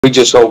We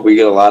just hope we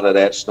get a lot of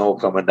that snow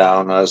coming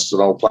down.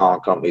 Snow plowing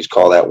companies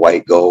call that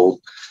white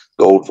gold,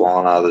 gold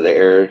falling out of the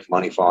air,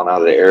 money falling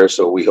out of the air.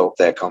 So we hope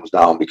that comes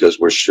down because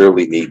we're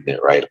surely needing it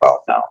right about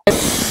now.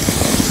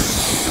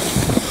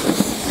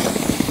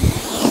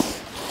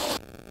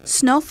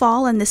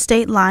 Snowfall in the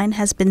state line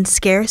has been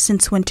scarce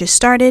since winter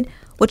started,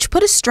 which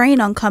put a strain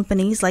on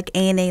companies like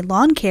A&A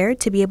Lawn Care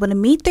to be able to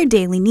meet their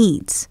daily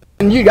needs.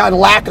 And you got a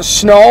lack of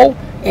snow,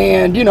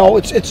 and you know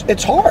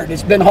it's hard.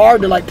 It's been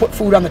hard to like put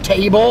food on the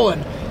table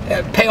and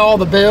pay all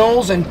the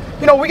bills, and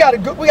you know we got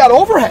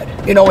overhead,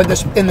 you know, in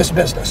this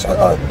business,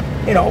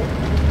 you know,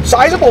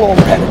 sizable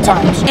overhead at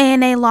times.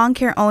 A&A Lawn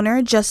Care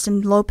owner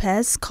Justin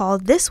Lopez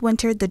called this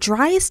winter the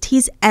driest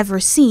he's ever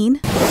seen,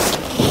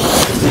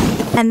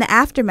 and the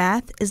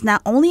aftermath is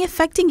not only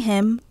affecting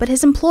him but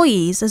his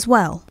employees as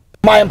well.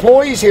 My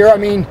employees here, I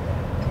mean,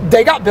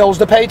 they got bills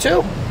to pay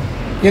too,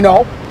 you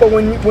know. But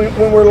when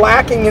we're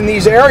lacking in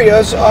these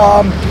areas,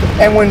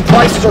 and when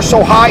prices are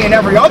so high in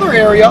every other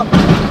area,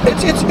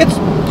 it's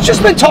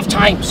just been tough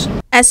times.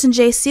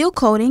 S&J Seal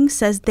Coating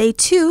says they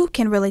too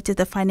can relate to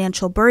the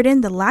financial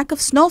burden the lack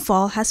of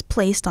snowfall has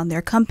placed on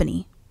their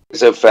company.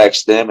 It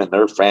affects them and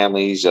their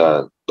families,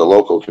 the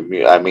local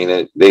community. I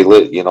mean, they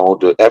live, you know,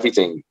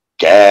 everything,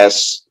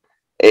 gas,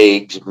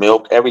 eggs,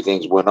 milk,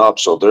 everything's went up,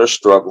 so they're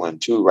struggling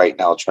too right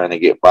now trying to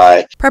get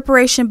by.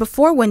 Preparation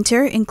before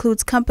winter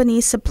includes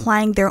companies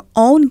supplying their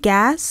own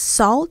gas,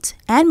 salt,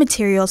 and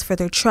materials for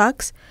their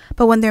trucks,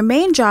 but when their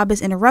main job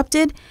is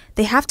interrupted,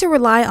 they have to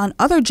rely on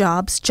other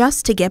jobs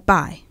just to get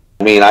by.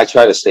 I mean, I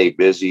try to stay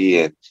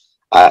busy, and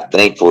I'm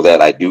thankful that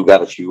I do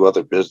got a few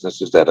other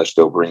businesses that are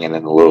still bringing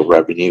in a little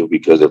revenue,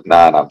 because if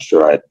not, I'm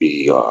sure I'd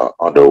be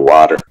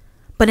underwater.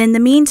 But in the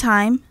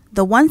meantime,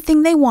 the one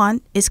thing they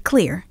want is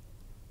clear: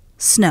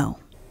 snow.